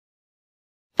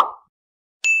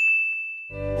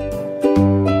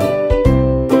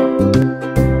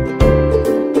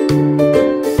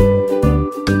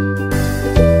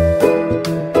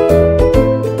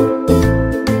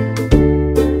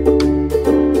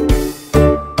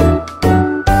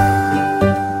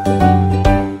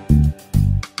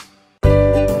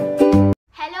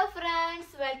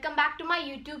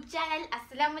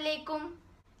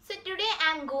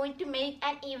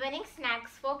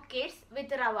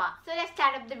rava. So let's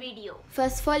start up the video.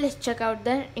 First of all, let's check out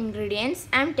the ingredients.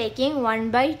 I am taking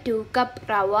 1/2 cup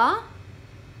rava.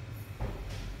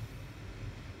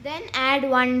 Then add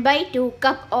 1/2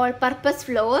 cup all-purpose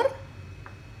flour.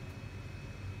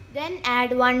 Then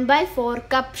add 1/4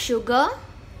 cup sugar.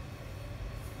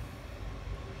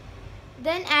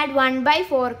 Then add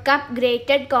 1/4 cup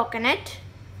grated coconut.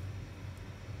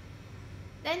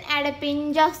 Then add a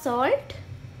pinch of salt.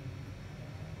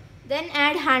 Then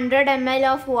add 100 ml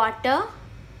of water.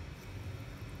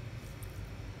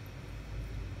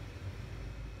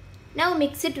 Now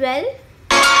mix it well.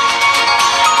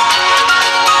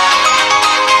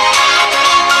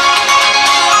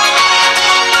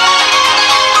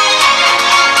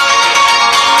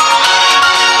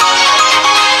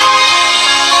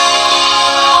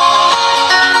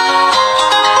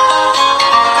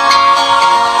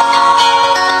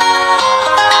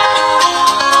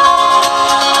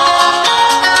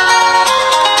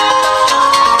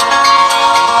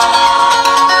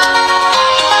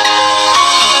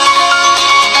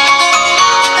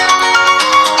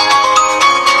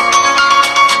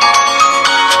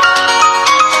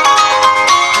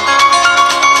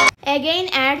 Again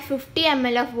add 50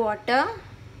 ml of water.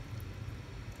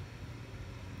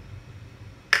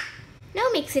 Now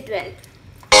mix it well.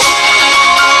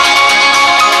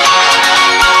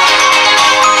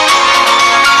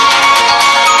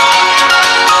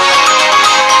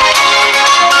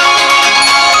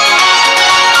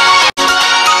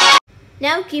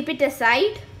 Now keep it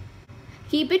aside.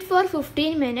 Keep it for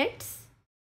 15 minutes.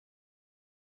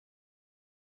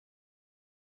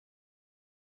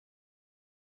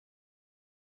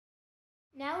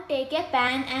 Now take a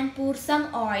pan and pour some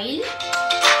oil.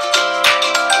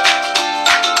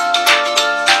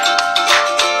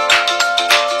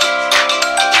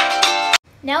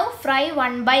 Now fry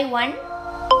one by one.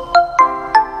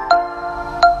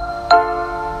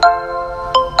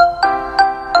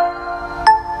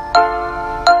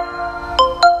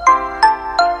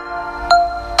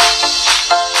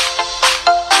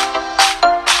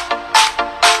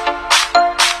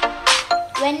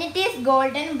 When it is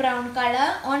golden brown color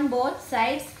on both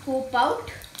sides, scoop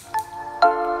out.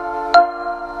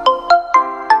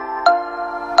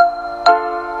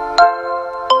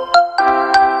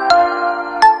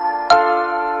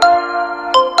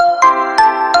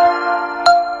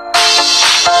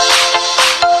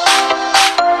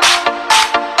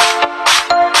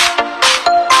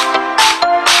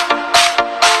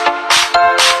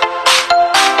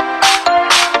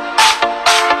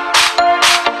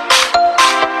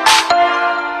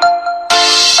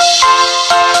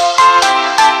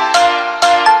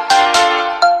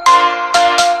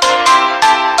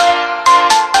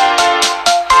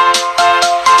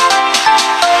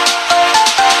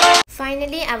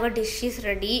 Finally, our dish is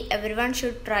ready. Everyone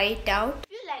should try it out.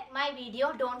 If you like my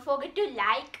video, don't forget to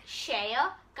like, share,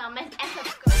 comment and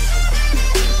subscribe.